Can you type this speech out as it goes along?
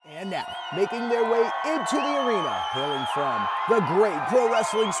And now, making their way into the arena, hailing from the great pro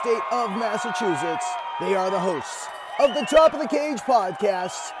wrestling state of Massachusetts, they are the hosts of the Top of the Cage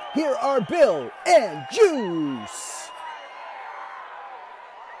podcast. Here are Bill and Juice.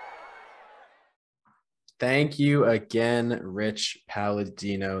 Thank you again, Rich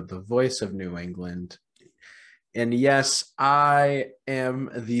Palladino, the voice of New England. And yes, I am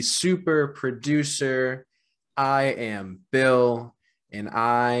the super producer. I am Bill. And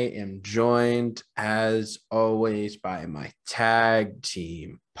I am joined, as always, by my tag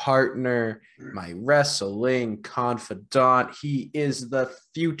team partner, my wrestling confidant. He is the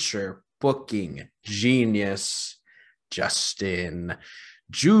future booking genius, Justin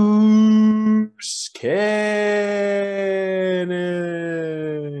Juice Cannon.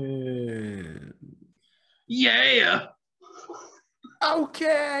 Yeah.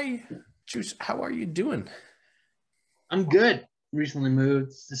 Okay. Juice, how are you doing? I'm good. Recently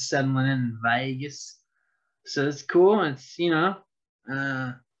moved to settling in Vegas, so it's cool. It's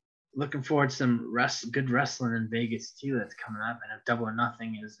looking forward to some good wrestling in Vegas too. That's coming up, and Double or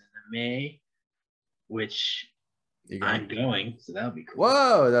Nothing is in May, which I'm going, so that'll be cool.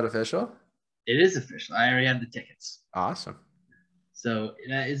 Whoa, is that official? It is official. I already have the tickets. Awesome. So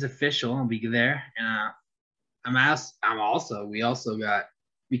that is official. I'll be there, and we also got,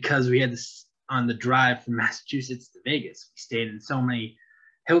 because we had this. On the drive from Massachusetts to Vegas, we stayed in so many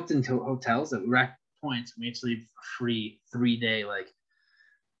Hilton hotels that we racked points. We actually have a free 3-day,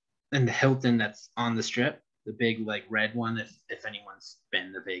 in the Hilton that's on the Strip, the big red one. If anyone's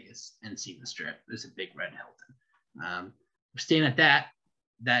been to Vegas and seen the Strip, there's a big red Hilton. We're staying at that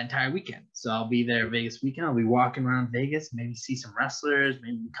entire weekend, so I'll be there Vegas weekend. I'll be walking around Vegas, maybe see some wrestlers,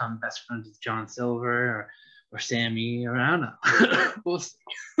 maybe become best friends with John Silver or Sammy, or I don't know. We'll see.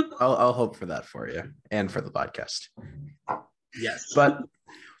 I'll hope for that for you and for the podcast. Yes.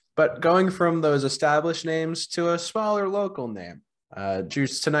 But going from those established names to a smaller local name,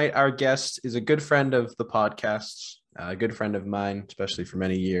 Juice, tonight our guest is a good friend of the podcast, a good friend of mine, especially for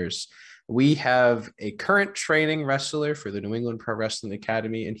many years. We have a current training wrestler for the New England Pro Wrestling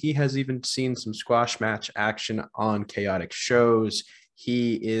Academy, and he has even seen some squash match action on chaotic shows.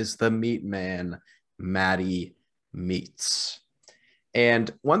 He is the meat man, Matty Meats.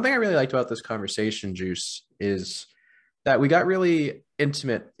 And one thing I really liked about this conversation, Juice, is that we got really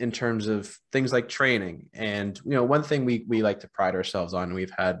intimate in terms of things like training. And, one thing we like to pride ourselves on, and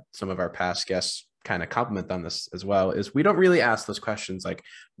we've had some of our past guests kind of compliment on this as well, is we don't really ask those questions like,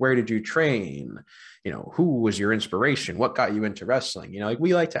 where did you train? Who was your inspiration? What got you into wrestling?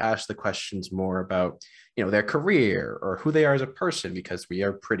 We like to ask the questions more about, their career or who they are as a person, because we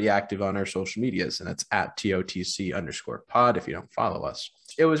are pretty active on our social medias, and it's at TOTC_pod if you don't follow us.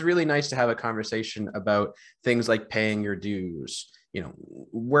 It was really nice to have a conversation about things like paying your dues,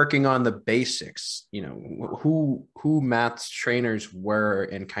 working on the basics, who Matt's trainers were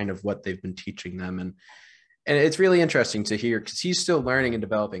and kind of what they've been teaching them. And it's really interesting to hear, because he's still learning and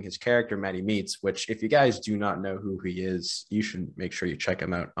developing his character, Matty Meats, which if you guys do not know who he is, you should make sure you check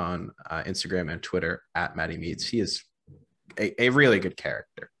him out on Instagram and Twitter at Matty Meats. He is a really good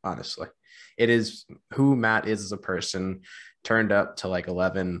character, honestly. It is who Matt is as a person, turned up to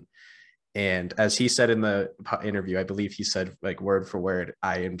 11. And as he said in the interview, I believe he said word for word,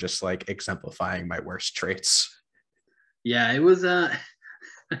 I am just exemplifying my worst traits. Yeah, it was a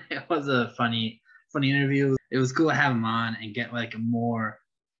funny interview. It was cool to have him on and get a more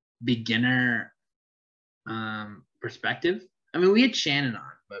beginner perspective. I mean, we had Shannon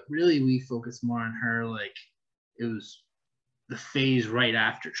on, but really we focused more on her. It was the phase right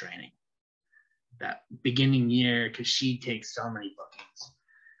after training, that beginning year, because she takes so many bookings.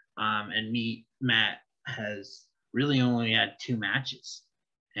 And Matt has really only had 2 matches,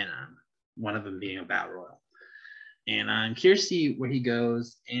 and one of them being a battle royal. And I'm curious to see where he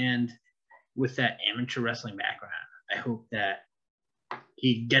goes. And with that amateur wrestling background, I hope that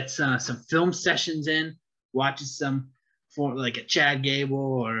he gets some film sessions in, watches some for a Chad Gable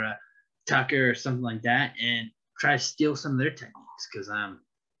or a Tucker or something like that, and try to steal some of their techniques, because I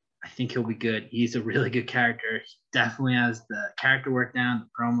think he'll be good. He's a really good character. He definitely has the character work down, the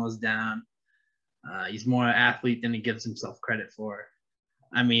promos down. He's more an athlete than he gives himself credit for.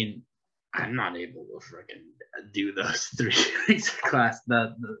 I mean, I'm not able to freaking do those 3 weeks of class,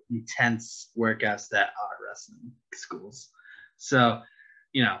 the intense workouts that are wrestling schools. So,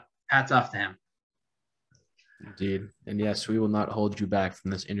 hats off to him. Indeed. And yes, we will not hold you back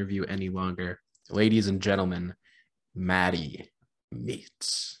from this interview any longer. Ladies and gentlemen, Matty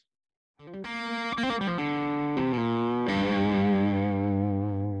Meats.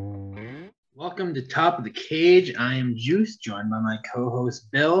 Welcome to Top of the Cage. I am Juice, joined by my co-host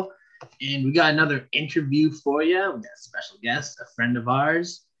Bill, and we got another interview for you. We got a special guest, a friend of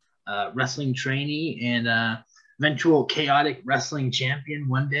ours, wrestling trainee, and eventual chaotic wrestling champion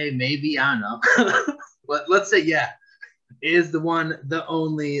one day, maybe, I don't know. But let's say, yeah, is the one, the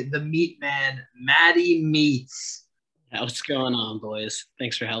only, the meat man, Matty Meats. What's going on, boys?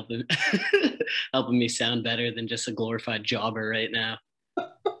 Thanks for helping me sound better than just a glorified jobber right now.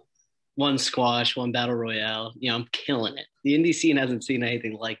 One squash, one battle royale. I'm killing it. The indie scene hasn't seen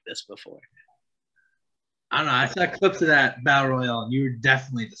anything like this before. I don't know. I saw clips of that battle royale, and you were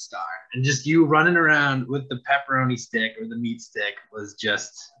definitely the star. And just you running around with the pepperoni stick or the meat stick was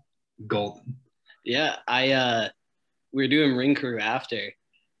just golden. Yeah, we were doing ring crew after,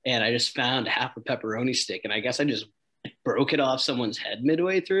 and I just found half a pepperoni stick, and I guess I just broke it off someone's head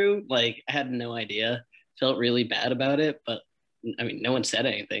midway through. Like, I had no idea. Felt really bad about it, but I mean, no one said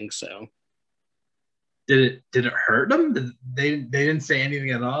anything, so. Did it hurt them? They didn't say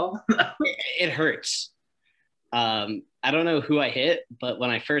anything at all? It hurts. I don't know who I hit, but when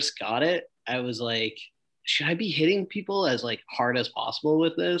I first got it, I was like, should I be hitting people as like hard as possible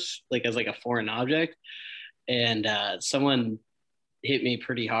with this? Like as like a foreign object? And someone hit me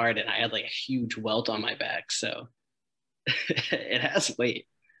pretty hard and I had like a huge welt on my back. So it has weight.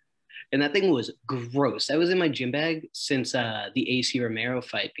 And that thing was gross. That was in my gym bag since the AC Romero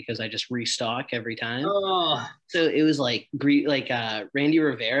fight because I just restock every time. Oh. So it was like Randy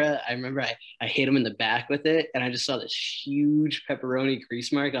Rivera. I remember I hit him in the back with it, and I just saw this huge pepperoni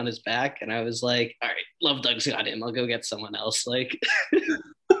grease mark on his back, and I was like, all right, Love Doug's got him. I'll go get someone else. Like,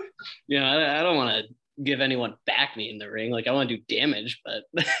 I don't want to give anyone back me in the ring. Like, I want to do damage, but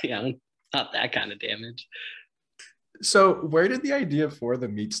not that kind of damage. So where did the idea for the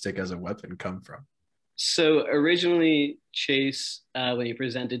meat stick as a weapon come from? So originally, Chase, when he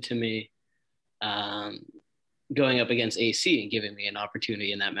presented to me, going up against AC and giving me an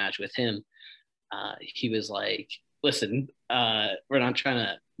opportunity in that match with him, he was like, listen, we're not trying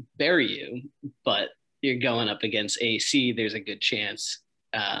to bury you, but you're going up against AC. There's a good chance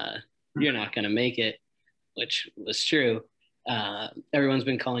you're not going to make it, which was true. Everyone's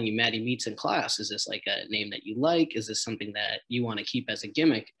been calling you Matty Meats in class. Is this like a name that you like? Is this something that you want to keep as a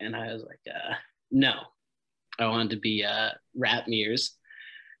gimmick? And I was like, no, I wanted to be Rat Mears.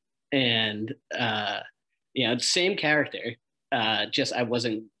 And, same character. Just I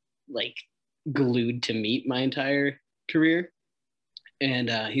wasn't like glued to meat my entire career.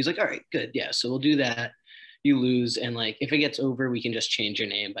 And he's like, all right, good. Yeah, so we'll do that. You lose. And like, if it gets over, we can just change your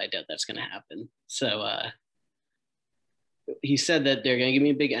name. But I doubt that's going to happen. So, he said that they're going to give me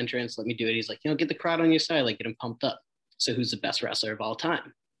a big entrance. Let me do it. He's like, get the crowd on your side, like get them pumped up. So who's the best wrestler of all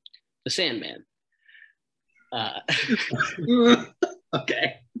time? The Sandman.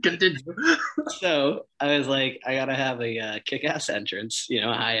 Okay, continue. So I was like, I got to have a kick-ass entrance,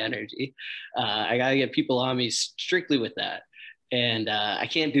 high energy. I got to get people on me strictly with that. And I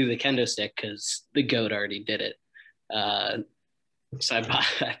can't do the kendo stick because the goat already did it. So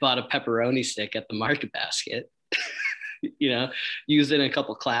I bought a pepperoni stick at the Market Basket. Used it in a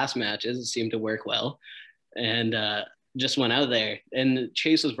couple class matches. It seemed to work well. And just went out there. And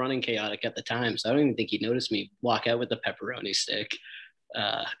Chase was running chaotic at the time, so I don't even think he noticed me walk out with the pepperoni stick.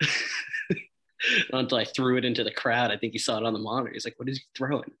 Until I threw it into the crowd. I think he saw it on the monitor. He's like, what is he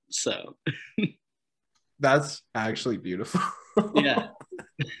throwing? So that's actually beautiful. Yeah.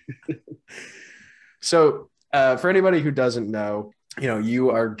 So for anybody who doesn't know, you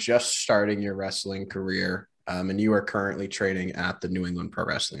are just starting your wrestling career. And you are currently training at the New England Pro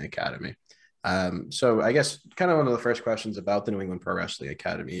Wrestling Academy. So I guess kind of one of the first questions about the New England Pro Wrestling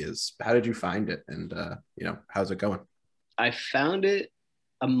Academy is, how did you find it? And, how's it going? I found it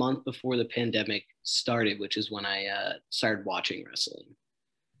a month before the pandemic started, which is when I started watching wrestling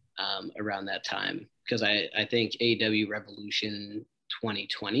around that time. Because I think AEW Revolution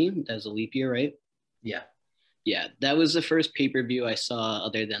 2020, that was a leap year, right? Yeah. Yeah, that was the first pay-per-view I saw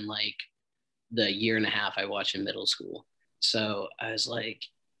other than like the year and a half I watched in middle school. So I was like,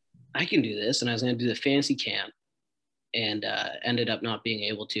 I can do this. And I was going to do the fantasy camp and ended up not being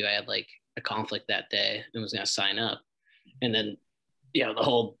able to. I had like a conflict that day and was going to sign up. And then, the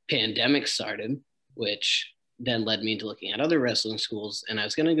whole pandemic started, which then led me into looking at other wrestling schools. And I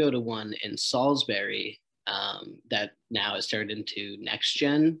was going to go to one in Salisbury that now has turned into Next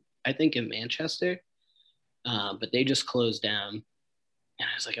Gen, I think, in Manchester. But they just closed down. And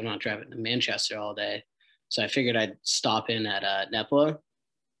I was like, I'm not driving to Manchester all day. So I figured I'd stop in at NEPA.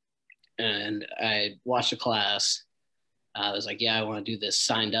 And I watched a class. I was like, yeah, I want to do this,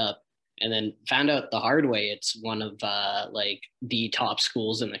 signed up. And then found out the hard way it's one of like the top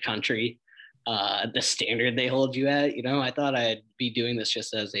schools in the country. the standard they hold you at. I thought I'd be doing this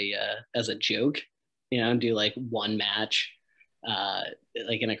just as a joke, do like one match,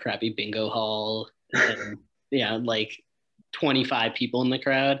 like in a crappy bingo hall, and like 25 people in the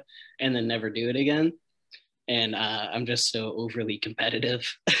crowd, and then never do it again. And I'm just so overly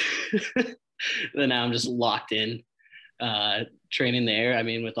competitive that now I'm just locked in, training there. I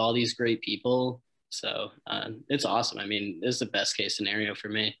mean, with all these great people. So it's awesome. I mean, this is the best case scenario for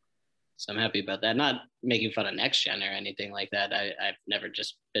me. So I'm happy about that. Not making fun of Next Gen or anything like that. I've never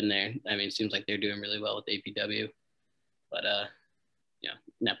just been there. I mean, it seems like they're doing really well with APW. But,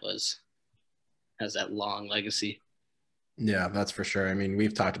 NEPA has that long legacy. Yeah, that's for sure. I mean,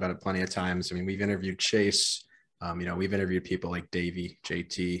 we've talked about it plenty of times. I mean, we've interviewed Chase. We've interviewed people like Davey,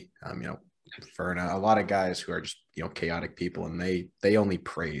 JT, Ferna, a lot of guys who are just, chaotic people, and they only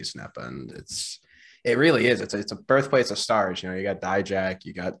praise NEPA, and it really is. It's a birthplace of stars. You got Dijak,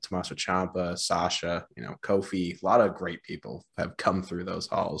 you got Tommaso Ciampa, Sasha, Kofi. A lot of great people have come through those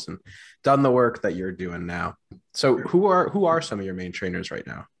halls and done the work that you're doing now. So who are some of your main trainers right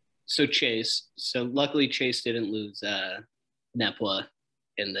now? So Chase. So luckily Chase didn't lose NEPA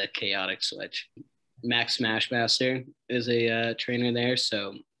in the chaotic switch. Max Smashmaster is a trainer there,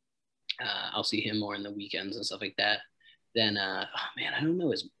 so I'll see him more in the weekends and stuff like that. Then, I don't know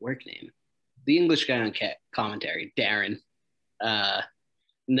his work name. The English guy on commentary, Darren. And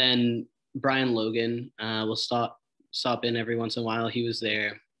then Brian Logan will stop in every once in a while. He was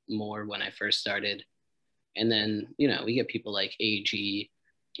there more when I first started. And then, we get people like AG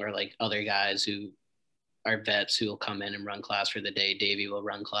or like other guys who are vets who will come in and run class for the day. Davey will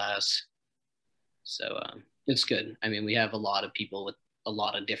run class. So it's good. I mean, we have a lot of people with a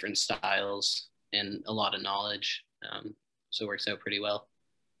lot of different styles and a lot of knowledge. So it works out pretty well.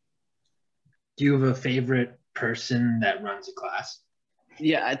 Do you have a favorite person that runs a class?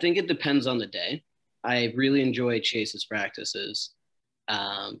 Yeah, I think it depends on the day. I really enjoy Chase's practices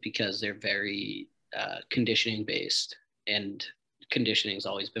because they're very conditioning based, and conditioning has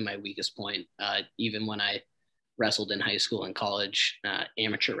always been my weakest point. Even when I wrestled in high school and college,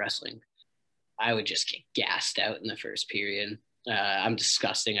 amateur wrestling, I would just get gassed out in the first period. I'm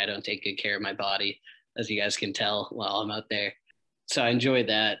disgusting. I don't take good care of my body, as you guys can tell while I'm out there. So I enjoyed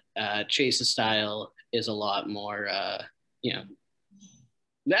that. Chase's style is a lot more, I don't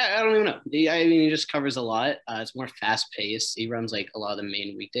even know. I mean, he just covers a lot. It's more fast paced. He runs like a lot of the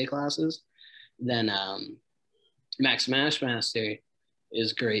main weekday classes. Then Max Smashmaster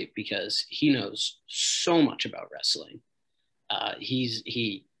is great because he knows so much about wrestling.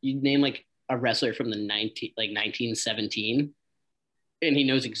 You name like a wrestler from the 1917, and he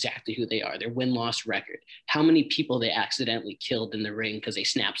knows exactly who they are, their win-loss record, how many people they accidentally killed in the ring because they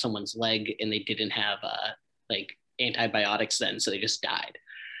snapped someone's leg and they didn't have like antibiotics then, so they just died.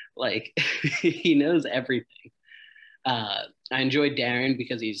 Like he knows everything. I enjoy Darren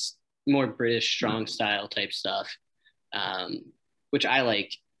because he's more British strong style type stuff, which I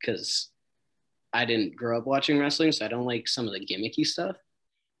like because I didn't grow up watching wrestling, so I don't like some of the gimmicky stuff.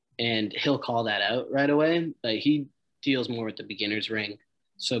 And he'll call that out right away. But he deals more with the beginner's ring.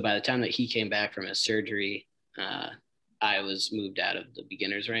 So by the time that he came back from his surgery, I was moved out of the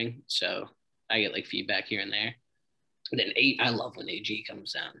beginner's ring. So I get like feedback here and there. And then I love when AG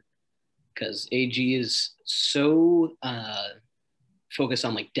comes down because AG is so focused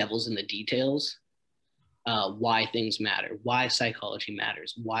on like devils in the details, why things matter, why psychology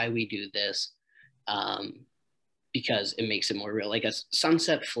matters, why we do this, because it makes it more real. Like a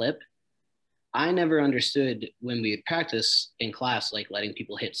sunset flip, I never understood when we would practice in class, like letting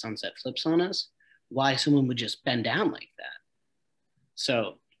people hit sunset flips on us, why someone would just bend down like that.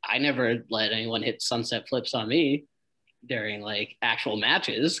 So I never let anyone hit sunset flips on me during like actual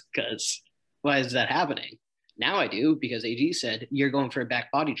matches, because why is that happening? Now I do, because AG said you're going for a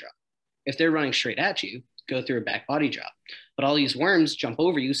back body drop. If they're running straight at you, go through a back body drop. But all these worms jump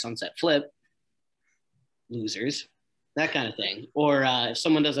over you, sunset flip, losers, that kind of thing. Or if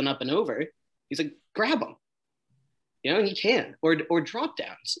someone does an up and over, he's like, grab them. He can. Or drop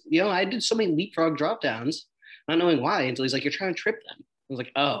downs. I did so many leapfrog drop downs, not knowing why, until he's like, you're trying to trip them. I was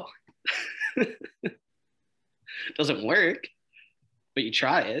like, oh. Doesn't work, but you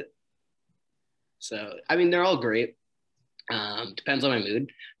try it. So, I mean, they're all great. Depends on my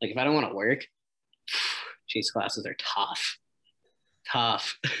mood. Like if I don't want to work, Chase classes are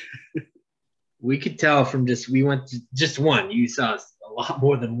tough. We could tell from we went to just one. You saw a lot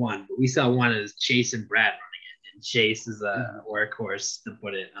more than one, but we saw one as Chase and Brad running it. And Chase is a workhorse, to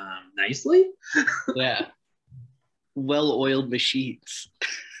put it nicely. Yeah. Well-oiled machines.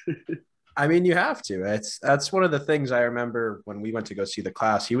 I mean, you have to. That's one of the things I remember when we went to go see the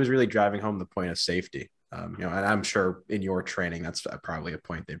class. He was really driving home the point of safety. And I'm sure in your training, that's probably a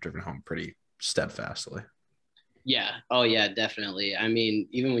point they've driven home pretty steadfastly. Yeah. Oh yeah, definitely. I mean,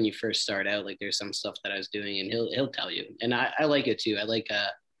 even when you first start out, like there's some stuff that I was doing and he'll tell you. And I like it too. I like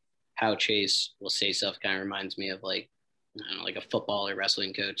how Chase will say stuff. Kind of reminds me of like, I don't know, like a football or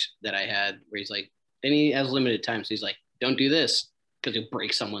wrestling coach that I had where he's like, and he has limited time. So he's like, don't do this because you'll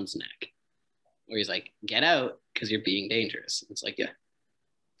break someone's neck. Or he's like, get out because you're being dangerous. It's like, yeah.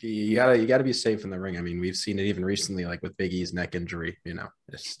 You gotta be safe in the ring. I mean, we've seen it even recently, like with Big E's neck injury,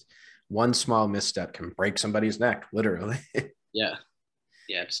 just one small misstep can break somebody's neck, literally. Yeah.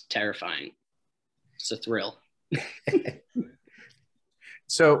 Yeah. It's terrifying. It's a thrill.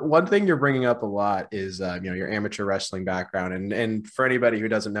 So one thing you're bringing up a lot is, your amateur wrestling background, and for anybody who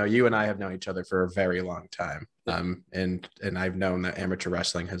doesn't know, you and I have known each other for a very long time, and I've known that amateur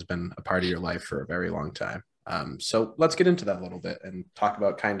wrestling has been a part of your life for a very long time. So let's get into that a little bit and talk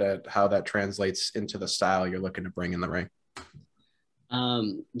about kind of how that translates into the style you're looking to bring in the ring.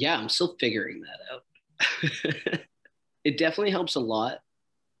 Yeah, I'm still figuring that out. It definitely helps a lot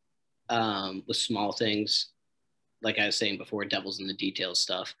with small things. Like I was saying before, devil's in the details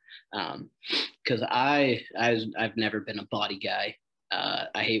stuff. Because I've never been a body guy.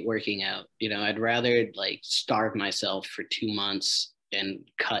 I hate working out. I'd rather like starve myself for 2 months and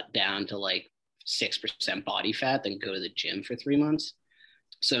cut down to like 6% body fat than go to the gym for 3 months.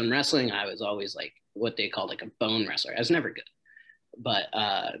 So in wrestling, I was always like what they call like a bone wrestler. I was never good, but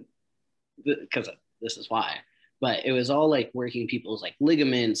because this is why. But it was all like working people's like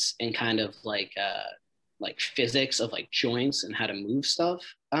ligaments and kind of like physics of like joints and how to move stuff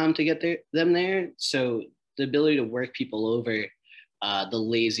to get them there. So the ability to work people over the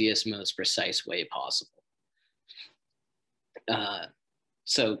laziest, most precise way possible.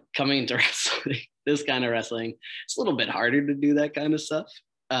 So coming into wrestling, this kind of wrestling, it's a little bit harder to do that kind of stuff.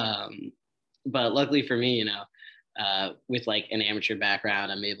 But luckily for me, with like an amateur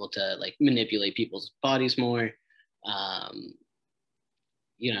background, I'm able to like manipulate people's bodies more,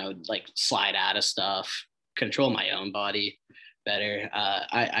 like slide out of stuff, control my own body better.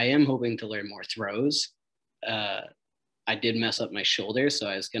 I am hoping to learn more throws. I did mess up my shoulder, so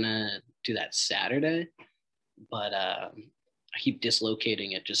I was gonna do that Saturday, but I keep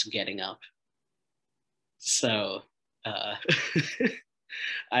dislocating it just getting up. So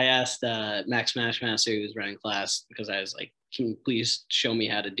I asked Max Smashmaster, who was running class, because I was like, can you please show me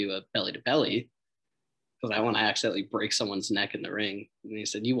how to do a belly to belly? Because I want to accidentally break someone's neck in the ring. And he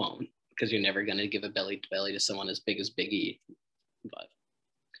said, you won't, because you're never going to give a belly to belly to someone as big as Big E. But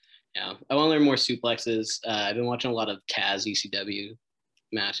yeah, I want to learn more suplexes. I've been watching a lot of Taz ECW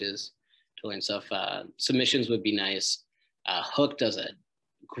matches to learn stuff. Submissions would be nice. Hook does a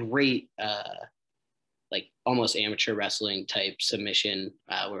great, like almost amateur wrestling type submission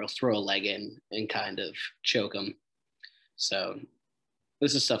where he'll throw a leg in and kind of choke him. So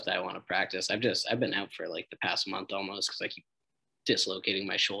this is stuff that I want to practice. I've been out for like the past month almost because I keep dislocating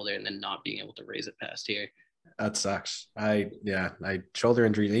my shoulder and then not being able to raise it past here. That sucks. Shoulder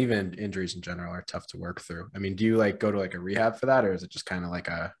injuries, even injuries in general, are tough to work through. I mean, do you like go to like a rehab for that, or is it just kind of like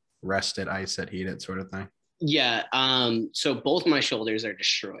a rest it, ice it, heat it sort of thing? Yeah. So both my shoulders are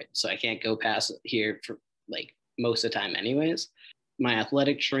destroyed, so I can't go past here for like most of the time anyways. My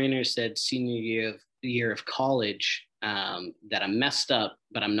athletic trainer said senior year of college that I'm messed up,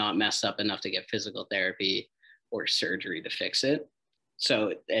 but I'm not messed up enough to get physical therapy or surgery to fix it.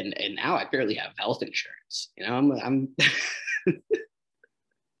 So, and now I barely have health insurance. I'm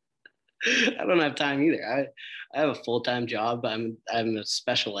I don't have time either. I have a full-time job. I'm a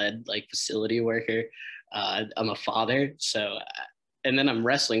special ed like facility worker. I'm a father. So, and then I'm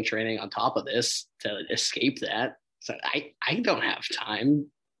wrestling training on top of this to escape that. So I don't have time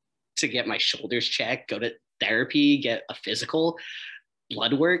to get my shoulders checked, go to therapy, get a physical,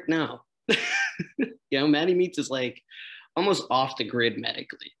 blood work. No. Matty Meats is like almost off the grid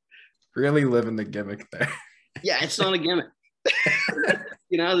medically. Really living the gimmick there. Yeah, it's not a gimmick.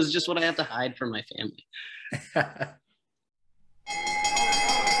 This is just what I have to hide from my family.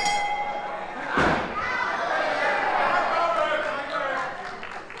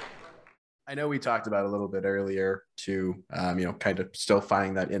 I know we talked about a little bit earlier too, kind of still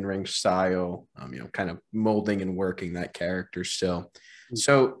finding that in-ring style, kind of molding and working that character still.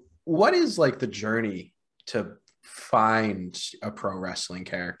 So what is like the journey to find a pro wrestling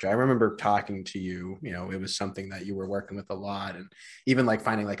character? I remember talking to you, it was something that you were working with a lot, and even like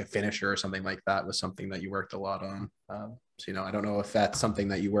finding like a finisher or something like that was something that you worked a lot on. So, I don't know if that's something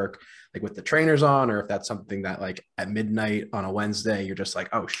that you work like with the trainers on, or if that's something that like at midnight on a Wednesday, you're just like,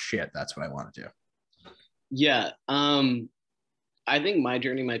 oh shit, that's what I want to do. Yeah. I think my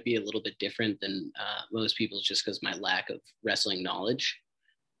journey might be a little bit different than most people's, just because my lack of wrestling knowledge.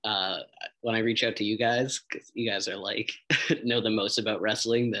 When I reach out to you guys, because you guys are like know the most about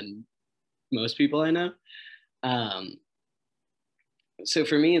wrestling than most people I know. So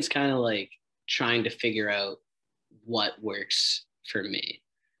for me, it's kind of like trying to figure out what works for me,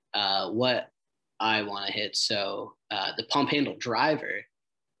 what I want to hit. So the pump handle driver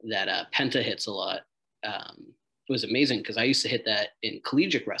that Penta hits a lot was amazing, because I used to hit that in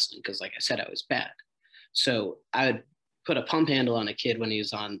collegiate wrestling, because like I said, I was bad. So I would put a pump handle on a kid when he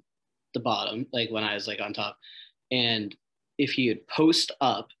was on the bottom, like when I was like on top. And if he would post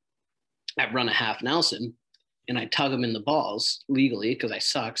up, I'd run a half Nelson and I'd tug him in the balls legally, because I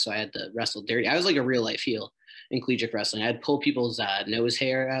suck. So I had to wrestle dirty. I was like a real life heel in collegiate wrestling. I'd pull people's nose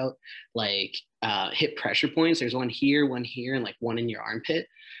hair out, like hit pressure points. There's one here, and like one in your armpit.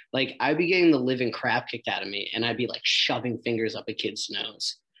 Like I'd be getting the living crap kicked out of me, and I'd be like shoving fingers up a kid's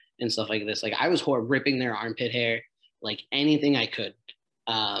nose and stuff like this. Like I was ripping their armpit hair, like anything I could.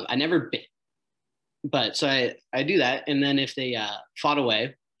 I never bit, but so I do that. And then if they fought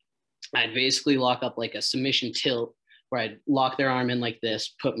away, I'd basically lock up like a submission tilt, where I'd lock their arm in like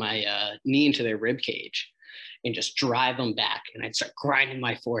this, put my knee into their rib cage, and just drive them back. And I'd start grinding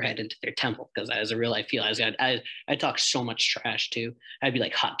my forehead into their temple, because I was a real life heel. I talk so much trash too. I'd be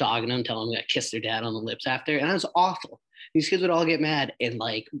like hot dogging them, telling them I kissed their dad on the lips after, and that was awful. These kids would all get mad and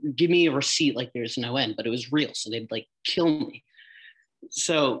like give me a receipt like there's no end, but it was real, so they'd like kill me.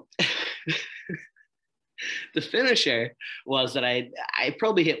 So the finisher was that I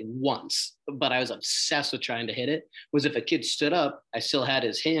probably hit once, but I was obsessed with trying to hit it, was if a kid stood up, I still had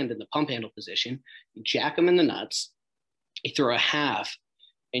his hand in the pump handle position. You jack them in the nuts, you throw a half,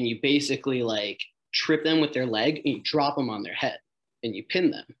 and you basically like trip them with their leg, and you drop them on their head, and you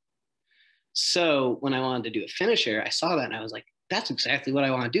pin them. So when I wanted to do a finisher, I saw that and I was like, that's exactly what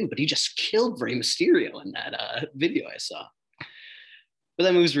I want to do. But he just killed Rey Mysterio in that video I saw. But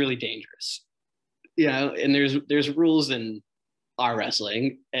that move's really dangerous, and there's rules in our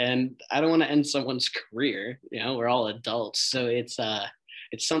wrestling, and I don't want to end someone's career. We're all adults. So it's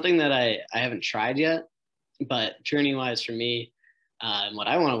something that I haven't tried yet, but journey wise for me, and what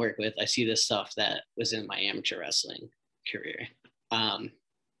I want to work with, I see this stuff that was in my amateur wrestling career.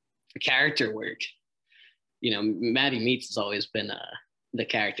 Character work, Maddie Meats has always been the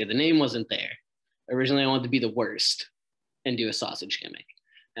character. The name wasn't there. Originally, I wanted to be the worst and do a sausage gimmick.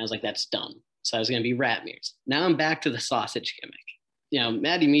 And I was like, that's dumb. So I was going to be Ratmir's. Now I'm back to the sausage gimmick.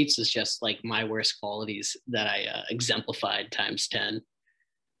 Maddie Meats is just like my worst qualities that I exemplified times 10.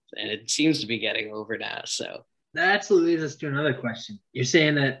 And it seems to be getting over now. So that actually leads us to another question. You're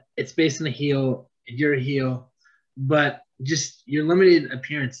saying that it's based on a heel, and you're a heel, but just your limited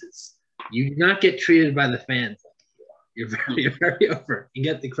appearances. You do not get treated by the fans. You're very over. You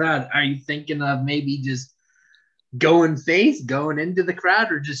get the crowd. Are you thinking of maybe just going face, going into the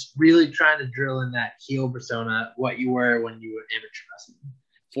crowd, or just really trying to drill in that heel persona, what you were when you were amateur wrestling?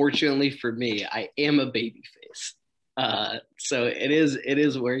 Fortunately for me, I am a baby face. So it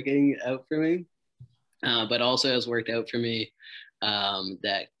is working out for me. But also has worked out for me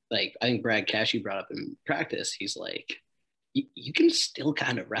that, like, I think Brad Cashy brought up in practice. He's like, you can still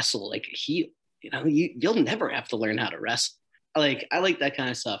kind of wrestle like a heel. You'll never have to learn how to wrestle. Like, I like that kind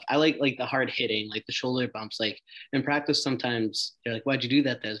of stuff. I like the hard hitting, like the shoulder bumps. Like in practice, sometimes they're like, why'd you do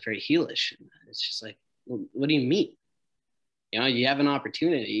that? That was very heelish. And it's just like, well, what do you mean? You have an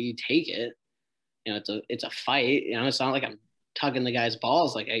opportunity, you take it. It's a fight. It's not like I'm tugging the guy's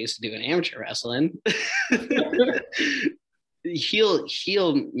balls like I used to do in amateur wrestling.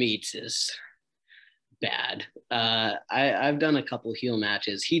 heel meets is bad. I've done a couple heel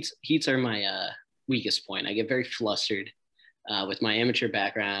matches. Heats are my weakest point. I get very flustered with my amateur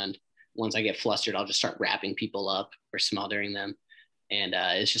background. Once I get flustered, I'll just start wrapping people up or smothering them, and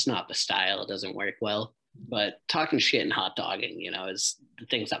it's just not the style. It doesn't work well. But talking shit and hot dogging, is the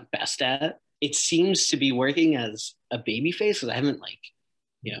things I'm best at. It seems to be working as a baby face, because I haven't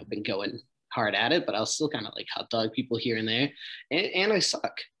been going hard at it, but I'll still kind of like hot dog people here and there. And I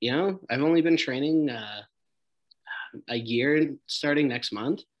suck, I've only been training a year starting next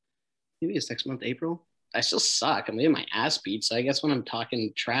month. Maybe it's next month, April. I still suck. I'm getting my ass beat. So I guess when I'm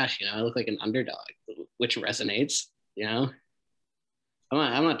talking trash, I look like an underdog, which resonates, I'm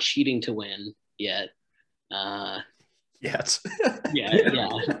not cheating to win yet. Yes. Yeah,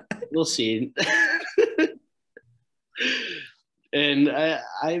 we'll see. And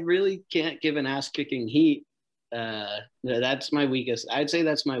I really can't give an ass kicking heat. That's my weakest. I'd say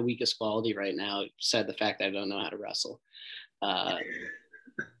that's my weakest quality right now. Besides the fact that I don't know how to wrestle.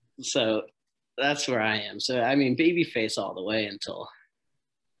 So that's where I am. So I mean, babyface all the way until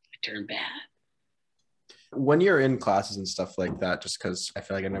I turn bad. When you're in classes and stuff like that, just because I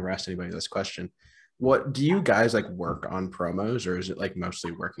feel like I never asked anybody this question, what do you guys like work on promos, or is it like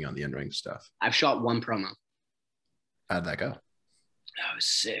mostly working on the in-ring stuff? I've shot one promo. How'd that go? I was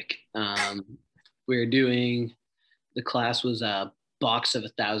sick. We were doing, the class was a box of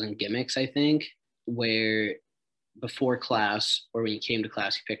 1,000 gimmicks, I think, where before class or when you came to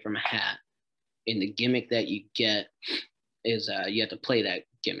class, you pick from a hat. And the gimmick that you get is you have to play that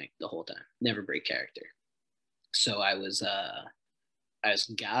gimmick the whole time, never break character. So I was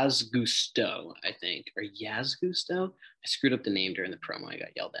Gaz Gusto, I think, or Yaz Gusto. I screwed up the name during the promo. I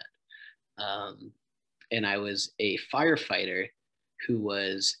got yelled at. And I was a firefighter who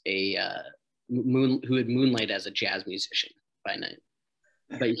was who had moonlight as a jazz musician by night.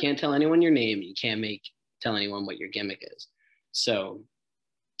 But you can't tell anyone your name. You can't tell anyone what your gimmick is. So,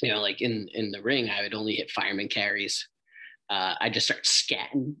 like in the ring, I would only hit fireman carries. I just start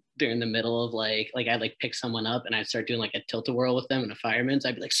scatting during the middle of like I'd like pick someone up and I'd start doing like a tilt-a-whirl with them and a fireman's.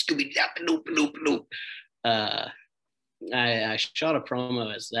 I'd be like, Scooby Dap and oop and oop and oop. I shot a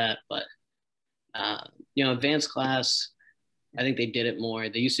promo as that, but advanced class, I think they did it more.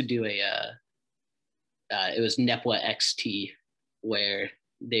 They used to do it was NEPWA XT, where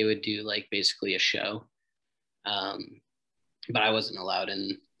they would do like basically a show. But I wasn't allowed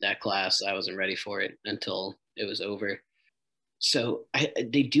in that class. I wasn't ready for it until it was over. So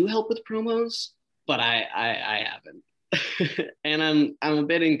they do help with promos, but I haven't. And I'm a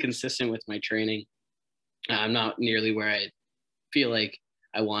bit inconsistent with my training. I'm not nearly where I feel like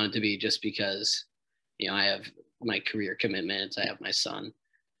I wanted to be, just because, I have my career commitments, I have my son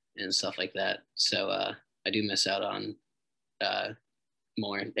and stuff like that. So I do miss out on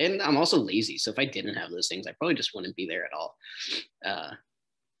more. And I'm also lazy. So if I didn't have those things, I probably just wouldn't be there at all.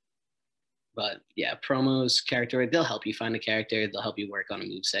 But yeah, promos, character, they'll help you find a character. They'll help you work on a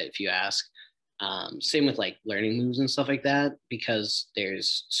moveset if you ask. Same with like learning moves and stuff like that, because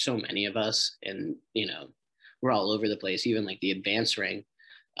there's so many of us and, we're all over the place. Even like the advanced ring,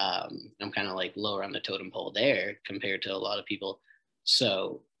 I'm kind of like lower on the totem pole there compared to a lot of people.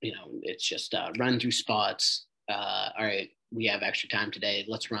 So, it's just run through spots. All right, we have extra time today.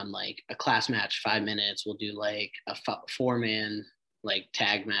 Let's run like a class match, 5 minutes. We'll do like a 4-man like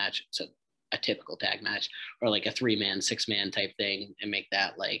tag match. So a typical tag match, or like a 3-man, 6-man type thing, and make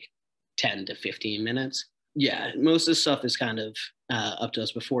that like 10 to 15 minutes. Yeah, most of the stuff is kind of up to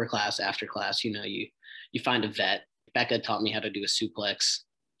us before class, after class. You find a vet. Becca taught me how to do a suplex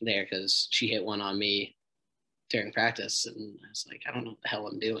there because she hit one on me during practice, and I was like, I don't know what the hell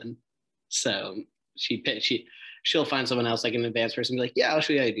I'm doing. So she'll find someone else, like an advanced person, be like, yeah, I'll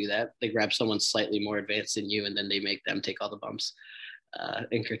show you how to do that. They grab someone slightly more advanced than you, and then they make them take all the bumps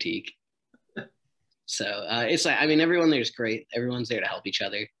and critique. So it's like, everyone there is great. Everyone's there to help each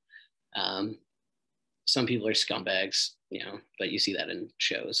other. Some people are scumbags, but you see that in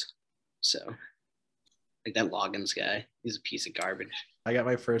shows. So like that Loggins guy, he's a piece of garbage. I got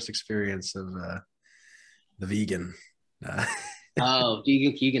my first experience of the vegan. Oh,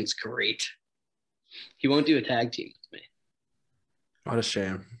 Vegan Keegan's great. He won't do a tag team with me. What a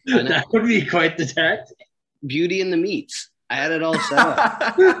shame. That would be quite the tag team. Beauty and the Meats. I had it all set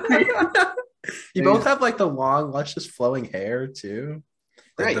up. You both have like the long, luscious, flowing hair too.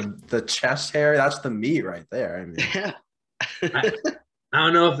 Right. The chest hair, that's the meat right there. Yeah. I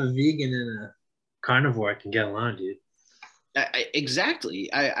don't know if a vegan and a carnivore can get along, dude. Exactly.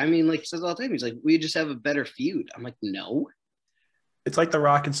 Like he says all the time, he's like, we just have a better feud. I'm like, no. It's like the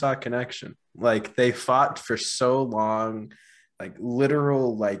Rock and Sock connection. Like they fought for so long, like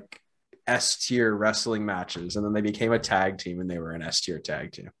literal like S-tier wrestling matches, and then they became a tag team and they were an S-tier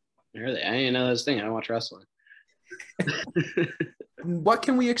tag team. Really? I didn't know this thing. I don't watch wrestling. What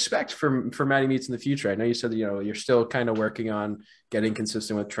can we expect from Matty Meats in the future? I know you said, you're still kind of working on getting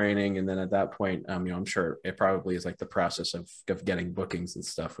consistent with training. And then at that point, I'm sure it probably is like the process of getting bookings and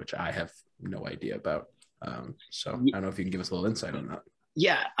stuff, which I have no idea about. So I don't know if you can give us a little insight on that.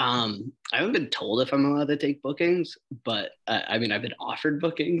 Yeah. I haven't been told if I'm allowed to take bookings, but I've been offered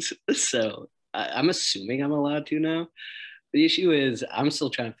bookings. So I'm assuming I'm allowed to now. The issue is I'm still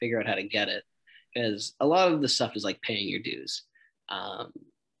trying to figure out how to get it, because a lot of the stuff is like paying your dues.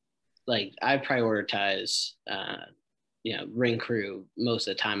 Like I prioritize ring crew, most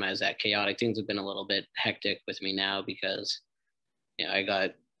of the time I was at Chaotic. Things have been a little bit hectic with me now because, I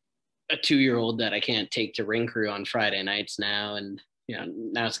got a 2-year-old that I can't take to ring crew on Friday nights now. And,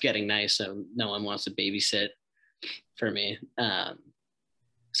 now it's getting nice. So no one wants to babysit for me.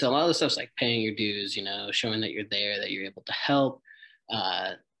 So a lot of the stuff's like paying your dues, showing that you're there, that you're able to help.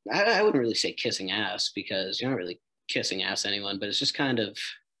 I wouldn't really say kissing ass because you're not really kissing ass anyone, but it's just kind of,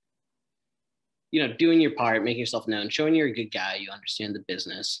 doing your part, making yourself known, showing you're a good guy, you understand the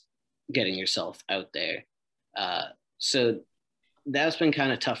business, getting yourself out there. So that's been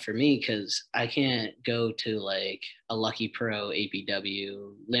kind of tough for me because I can't go to like a Lucky Pro,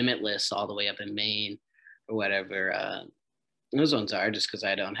 APW, Limitless all the way up in Maine or whatever. Those ones are just because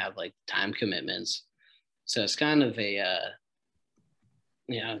I don't have like time commitments. So it's kind of it's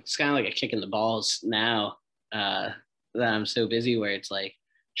kind of like a kick in the balls now that I'm so busy where it's like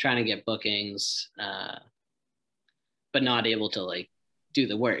trying to get bookings, but not able to like do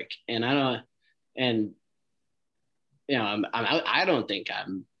the work. And I don't think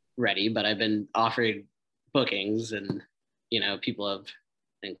I'm ready, but I've been offered bookings and, people have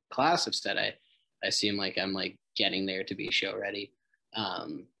in class have said I seem like I'm like getting there to be show ready. I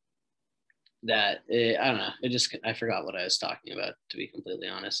don't know. I forgot what I was talking about, to be completely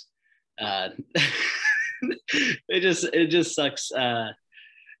honest. It just sucks,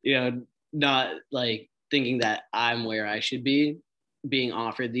 not like thinking that I'm where I should be, being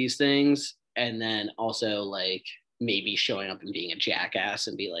offered these things, and then also like maybe showing up and being a jackass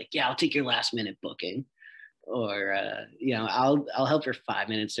and be like, yeah, I'll take your last minute booking, or I'll help for 5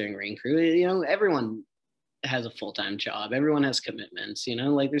 minutes during ring crew. Everyone has a full-time job. Everyone has commitments.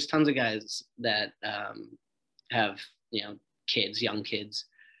 Like there's tons of guys that have kids, young kids,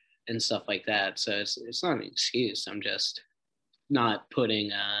 and stuff like that. So it's not an excuse. I'm just not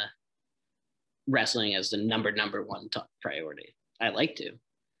putting wrestling as the number one top priority. I like to.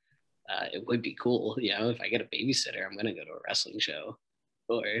 It would be cool, if I get a babysitter, I'm gonna go to a wrestling show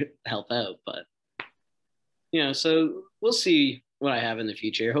or help out. But so we'll see what I have in the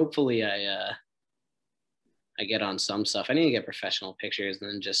future. Hopefully, I get on some stuff. I need to get professional pictures and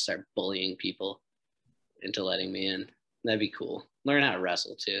then just start bullying people into letting me in. That'd be cool. Learn how to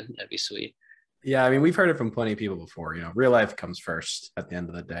wrestle too. That'd be sweet. Yeah, I mean, we've heard it from plenty of people before. Real life comes first at the end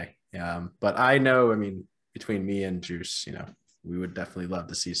of the day. But I know, between me and Juice, we would definitely love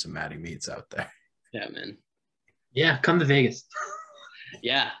to see some Matty Meats out there. Yeah, man. Yeah, come to Vegas.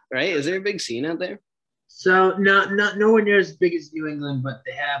 Yeah, right? Is there a big scene out there? So not nowhere near as big as New England, but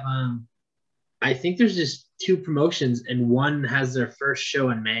they have I think there's just 2 promotions and one has their first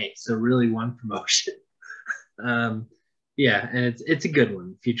show in May. So really one promotion. Yeah, and it's a good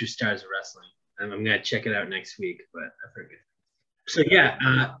one, Future Stars of Wrestling. I'm gonna check it out next week, but I forget. So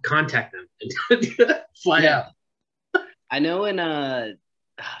yeah, contact them and fly out. I know in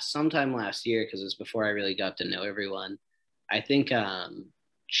sometime last year, because it was before I really got to know everyone, I think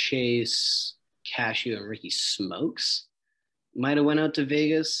Chase, Cashew, and Ricky Smokes might have went out to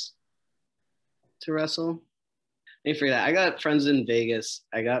Vegas to wrestle. Let me figure that. I got friends in Vegas.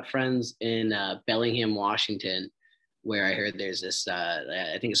 I got friends in Bellingham, Washington, where I heard there's this,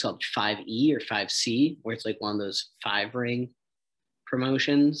 I think it's called 5E or 5C, where it's like one of those 5-ring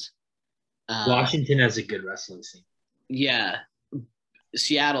promotions. Washington has a good wrestling scene. Yeah.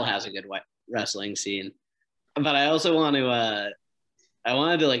 Seattle has a good wrestling scene. But I also want to, I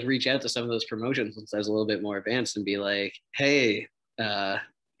wanted to like reach out to some of those promotions once I was a little bit more advanced and be like, hey, can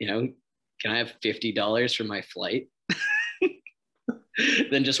I have $50 for my flight?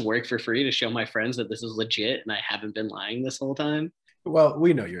 Then just work for free to show my friends that this is legit and I haven't been lying this whole time. Well,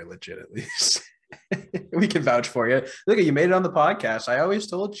 we know you're legit at least. We can vouch for you. Look, you made it on the podcast. I always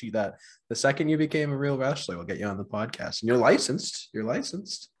told you that the second you became a real wrestler, we'll get you on the podcast. And you're licensed.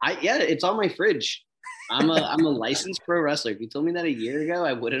 Yeah, it's on my fridge. I'm a licensed pro wrestler. If you told me that a year ago,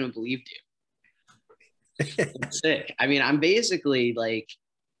 I wouldn't have believed you. That's sick. I'm basically like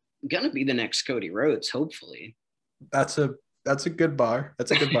gonna be the next Cody Rhodes, hopefully. That's a good bar.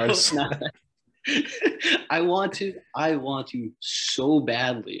 That's a good bar. I want to so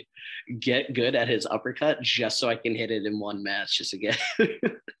badly get good at his uppercut just so I can hit it in one match just again.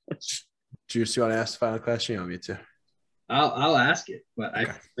 Juice, you want to ask the final question? You want me to? I'll ask it, but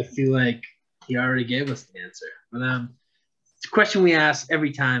okay. I feel like he already gave us the answer. But it's a question we ask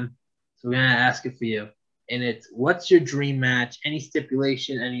every time, so we're gonna ask it for you. And it's, what's your dream match? Any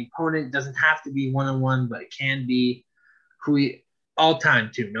stipulation, any opponent, doesn't have to be one-on-one, but it can be. All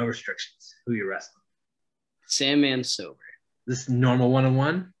time too, no restrictions. Who you wrestling? Sandman Sober. This is normal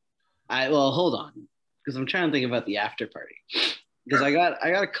one-on-one? Well, hold on, because I'm trying to think about the after party. Because I got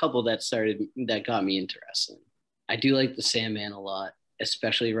a couple that got me into wrestling. I do like the Sandman a lot,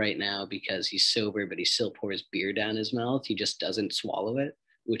 especially right now because he's sober, but he still pours beer down his mouth. He just doesn't swallow it,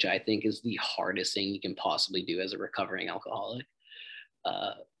 which I think is the hardest thing you can possibly do as a recovering alcoholic.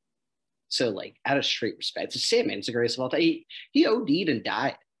 So like out of straight respect, the Sandman is the greatest of all time. He OD'd and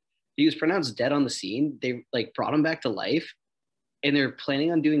died. He was pronounced dead on the scene. They like brought him back to life, and they're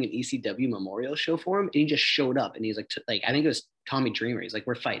planning on doing an ECW memorial show for him. And he just showed up, and he's like, I think it was Tommy Dreamer. He's like,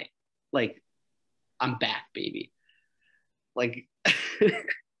 we're fighting. Like, I'm back, baby. Like,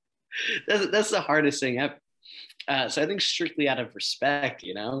 that's the hardest thing ever. So I think strictly out of respect,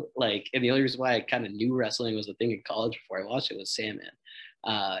 you know, like, and the only reason why I kind of knew wrestling was a thing in college before I watched it was Sandman.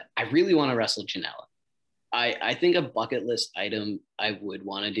 I really want to wrestle Janela. I think a bucket list item I would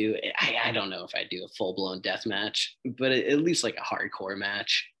want to do. I don't know if I do a full blown death match, but at least like a hardcore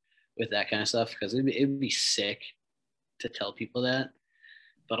match with that kind of stuff, because it'd be sick to tell people that.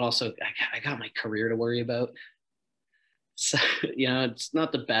 But also, I got my career to worry about. So, you know, it's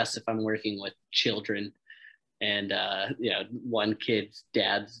not the best if I'm working with children and, you know, one kid's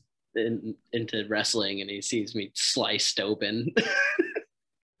dad's into wrestling and he sees me sliced open.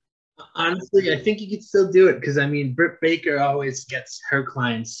 Honestly, I think you could still do it because, I mean, Britt Baker always gets her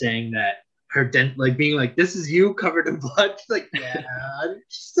clients saying that her being like, this is you covered in blood. She's like, yeah,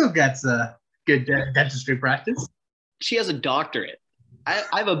 she still gets a good dentistry practice. She has a doctorate. I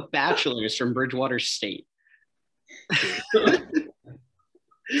have a bachelor's from Bridgewater State. I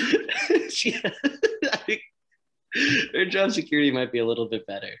think her job security might be a little bit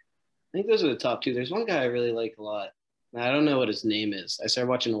better. I think those are the top two. There's one guy I really like a lot. I don't know what his name is. I started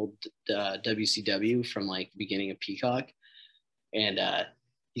watching old WCW from like the beginning of Peacock, and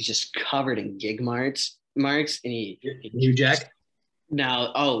he's just covered in gig marks. And New Jack.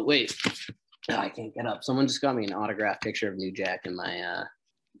 Now, oh wait, I can't get up. Someone just got me an autographed picture of New Jack in my.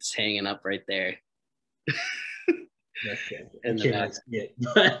 It's hanging up right there. In the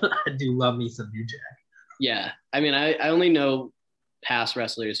back. I do love me some New Jack. Yeah, I mean, I only know past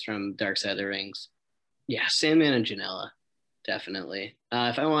wrestlers from Dark Side of the Rings. Yeah, Sandman and Janela, definitely.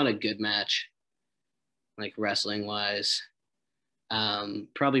 If I want a good match, like wrestling wise,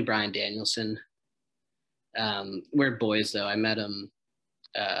 probably Bryan Danielson. We're boys though. I met him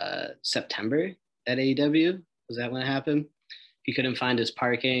September at AEW. Was that when it happened? He couldn't find his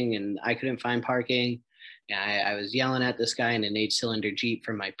parking, and I couldn't find parking. And I was yelling at this guy in an 8-cylinder Jeep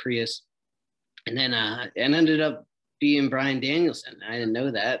from my Prius, and then it ended up being Bryan Danielson. I didn't know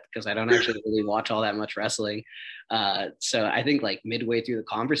that because I don't actually really watch all that much wrestling. So I think like midway through the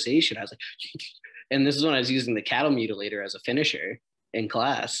conversation, I was like, and this is when I was using the cattle mutilator as a finisher in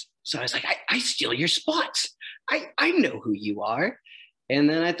class. So I was like, I steal your spots. I know who you are. And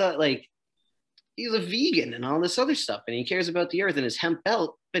then I thought like, he's a vegan and all this other stuff, and he cares about the earth and his hemp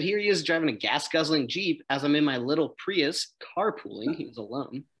belt. But here he is driving a gas guzzling Jeep as I'm in my little Prius carpooling. He was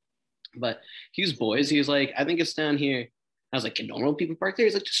alone. But he was boys. He was like, I think it's down here. I was like, can normal people park there?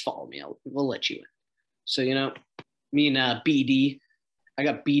 He's like, just follow me. We'll let you in. So, you know, me and BD, I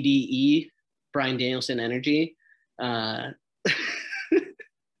got BDE, Bryan Danielson energy. So,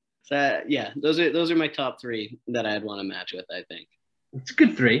 yeah, those are my top three that I'd want to match with, I think. It's a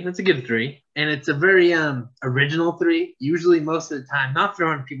good three. That's a good three. And it's a very original three. Usually most of the time, not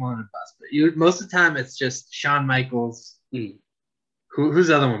throwing people on the bus, but most of the time it's just Shawn Michaels. Who's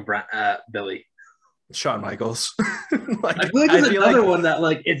the other one, Billy? Shawn Michaels. Like, I feel like there's another one that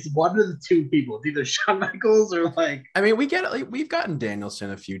like it's one of the two people. It's either Shawn Michaels or like. I mean, we've gotten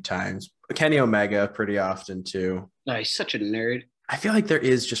Danielson a few times. Kenny Omega pretty often too. Oh, he's such a nerd. I feel like there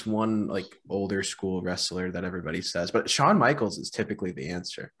is just one like older school wrestler that everybody says, but Shawn Michaels is typically the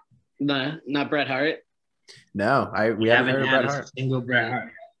answer. Nah, not Bret Hart. No, we haven't heard of Bret Hart. Single Bret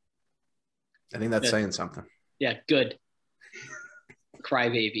Hart. I think that's saying something. Yeah, good.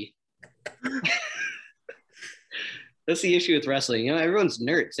 Crybaby. That's the issue with wrestling. You know, everyone's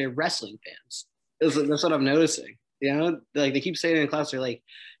nerds. They're wrestling fans. That's what I'm noticing. You know, like they keep saying in class, they're like,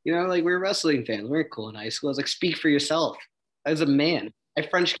 you know, like we're wrestling fans. We're cool in high school. I was like, speak for yourself. As a man, I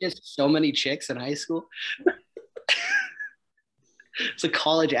French kissed so many chicks in high school. It's a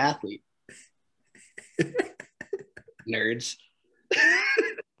college athlete. Nerds.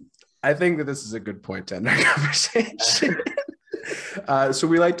 I think that this is a good point to end our conversation. So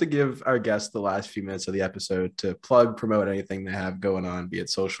we like to give our guests the last few minutes of the episode to plug, promote anything they have going on, be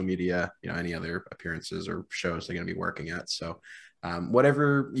it social media, you know, any other appearances or shows they're going to be working at. So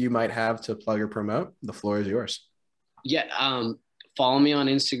whatever you might have to plug or promote, the floor is yours. Yeah. Follow me on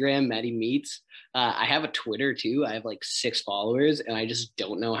Instagram, Maddie Meets. I have a Twitter too. I have like 6 followers and I just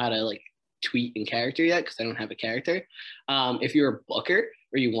don't know how to like tweet in character yet because I don't have a character. If you're a booker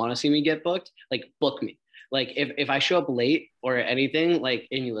or you want to see me get booked, like book me. Like if I show up late or anything, like,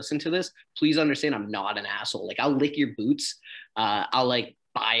 and you listen to this, please understand I'm not an asshole. Like I'll lick your boots. I'll like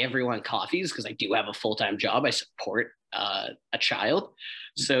buy everyone coffees because I do have a full-time job. I support a child.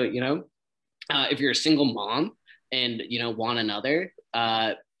 So, if you're a single mom and, want another,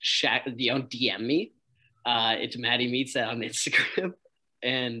 DM me. It's Maddie Meets on Instagram.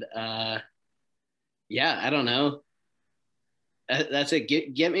 And yeah, I don't know. That's it.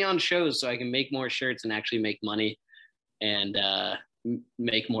 Get me on shows so I can make more shirts and actually make money and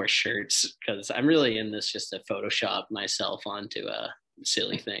make more shirts, because I'm really in this just to Photoshop myself onto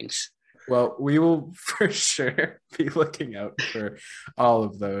silly things. Well, we will for sure be looking out for all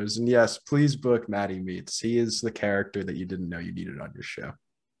of those. And yes, please book Maddie Meets. He is the character that you didn't know you needed on your show.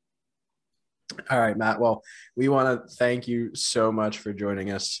 All right, Matt. Well, we want to thank you so much for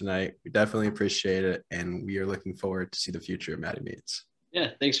joining us tonight. We definitely appreciate it. And we are looking forward to see the future of Maddie Meets.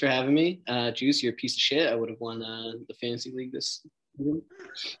 Yeah, thanks for having me. Juice, you're a piece of shit. I would have won the fantasy league this year.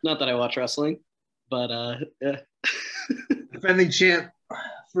 Not that I watch wrestling, but yeah. Defending champ,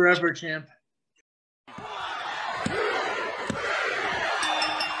 forever champ.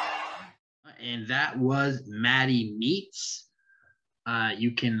 And that was Maddie Meets.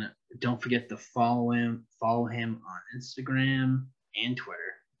 Don't forget to follow him on Instagram and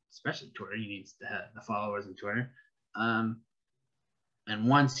Twitter, especially Twitter. He needs to have the followers on Twitter. And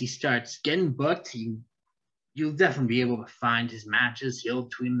once he starts getting booked, you'll definitely be able to find his matches. He'll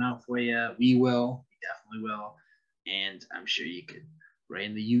tweet them out for you. We will. We definitely will. And I'm sure you could write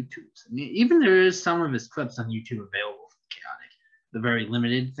in the YouTubes. I mean, even there is some of his clips on YouTube available from Chaotic. The very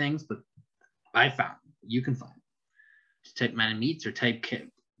limited things, but I found them. You can find them. Just type Maddie Meets or type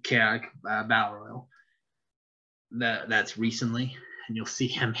Chaotic Battle Royal. That's recently. And you'll see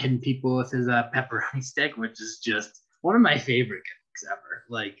him hitting people with his pepperoni stick, which is just one of my favorite gimmicks ever.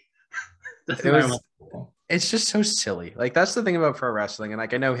 Like, it's just so silly. Like, that's the thing about pro wrestling. And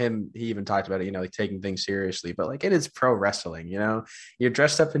like, I know he even talked about it, like taking things seriously, but like, it is pro wrestling, you're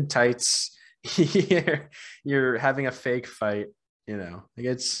dressed up in tights, you're having a fake fight, like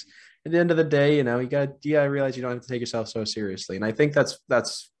it's at the end of the day, you gotta realize you don't have to take yourself so seriously. And I think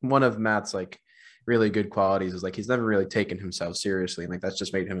that's one of Matt's like really good qualities, is like, he's never really taken himself seriously. And like, that's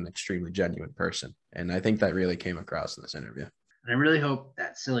just made him an extremely genuine person. And I think that really came across in this interview. And I really hope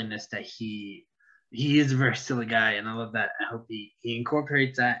that silliness that he is a very silly guy, and I love that. I hope he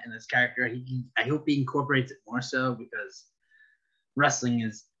incorporates that in his character. I hope he incorporates it more so, because wrestling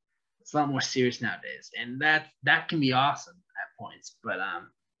it's a lot more serious nowadays, and that can be awesome at points. But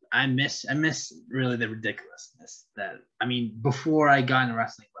I miss really the ridiculousness that, I mean, before I got into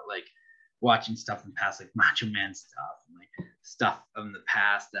wrestling, but like watching stuff in the past, like Macho Man stuff, and like stuff from the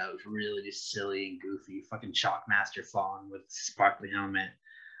past that was really just silly and goofy. Fucking Shockmaster falling with sparkly helmet.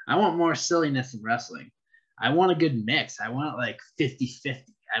 I want more silliness in wrestling. I want a good mix. I want like 50-50.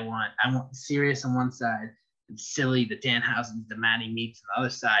 I want serious on one side and silly, the Danhausen, the Maddie Meets on the other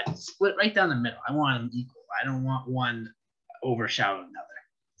side, split right down the middle. I want them equal. I don't want one overshadowing another.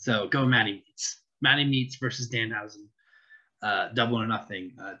 So go Maddie Meets. Maddie Meets versus Danhausen. Double or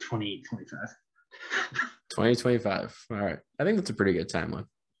Nothing, 2025. 2025. All right. I think that's a pretty good timeline.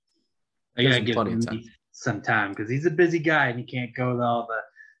 I gotta give him some time, because he's a busy guy and he can't go to all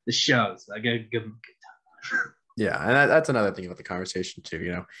the shows. I gotta give him a good time. Yeah, and that's another thing about the conversation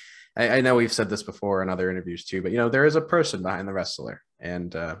too. I know we've said this before in other interviews too, but there is a person behind the wrestler,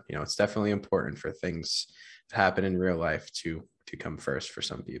 and it's definitely important for things that happen in real life to come first for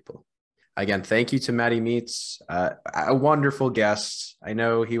some people. Again, thank you to Maddie Meets, a wonderful guest. I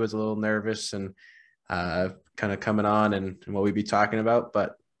know he was a little nervous and kind of coming on and what we'd be talking about,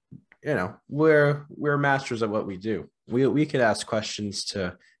 but we're masters at what we do. We could ask questions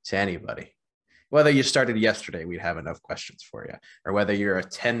to anybody. Whether you started yesterday, we'd have enough questions for you, or whether you're a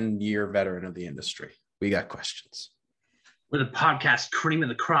 10-year veteran of the industry, we got questions. We're the podcast cream of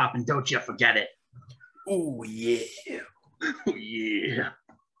the crop, and don't you forget it. Oh yeah. Oh yeah.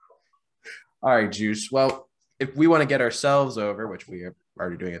 All right, Juice. Well, if we want to get ourselves over, which we are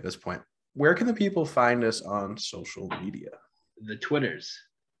already doing at this point, where can the people find us on social media? The Twitters,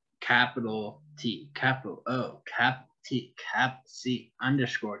 capital T, capital O, capital T, capital C,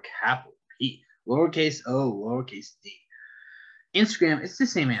 _, capital P, lowercase o, lowercase d. Instagram, it's the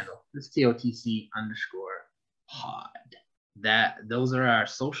same handle. It's TOTC _pod. Those are our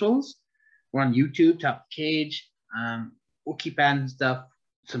socials. We're on YouTube, Top of the Cage. We'll keep adding stuff,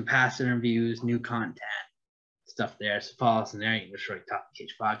 some past interviews, new content, stuff there. So follow us in there. You can just write Top of the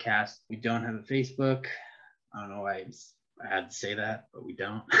Cage Podcast. We don't have a Facebook. I don't know why I had to say that, but we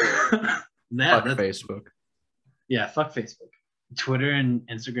don't. Fuck Facebook. Yeah, fuck Facebook. Twitter and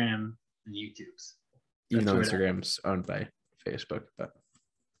Instagram and YouTube's. Even though That's where Instagram's owned by Facebook, but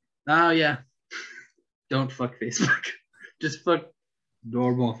Oh yeah. Don't fuck Facebook. Just fuck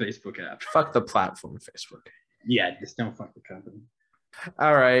normal Facebook app. fuck the platform, Facebook. Yeah, just don't fuck the company.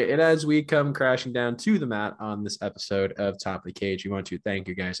 All right. And as we come crashing down to the mat on this episode of Top of the Cage, we want to thank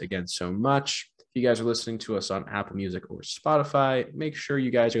you guys again so much. If you guys are listening to us on Apple Music or Spotify, make sure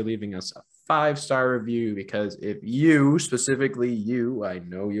you guys are leaving us a 5-star review, because if you, specifically you, I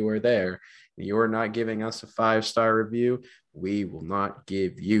know you are there, and you are not giving us a 5-star review, we will not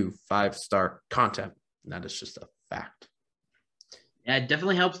give you 5-star content. And that is just a fact. Yeah, it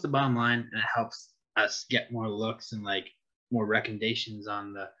definitely helps the bottom line, and it helps us get more looks and like more recommendations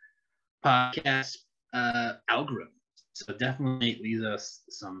on the podcast algorithm. So definitely leave us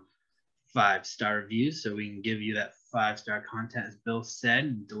some 5-star reviews so we can give you that 5-star content, as Bill said,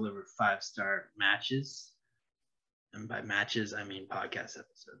 and deliver 5-star matches. And by matches, I mean podcast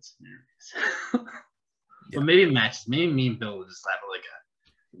episodes. Well, maybe matches. Maybe me and Bill will just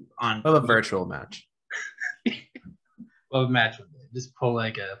have Well, a virtual match. Well, match with it. Just pull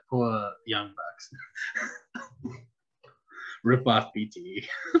a Young Bucks. Rip off BTE.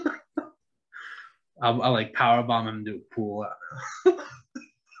 I'll like power bomb him to a pool.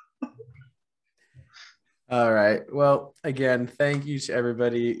 All right. Well, again, thank you to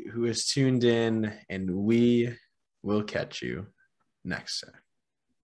everybody who has tuned in, and we will catch you next time.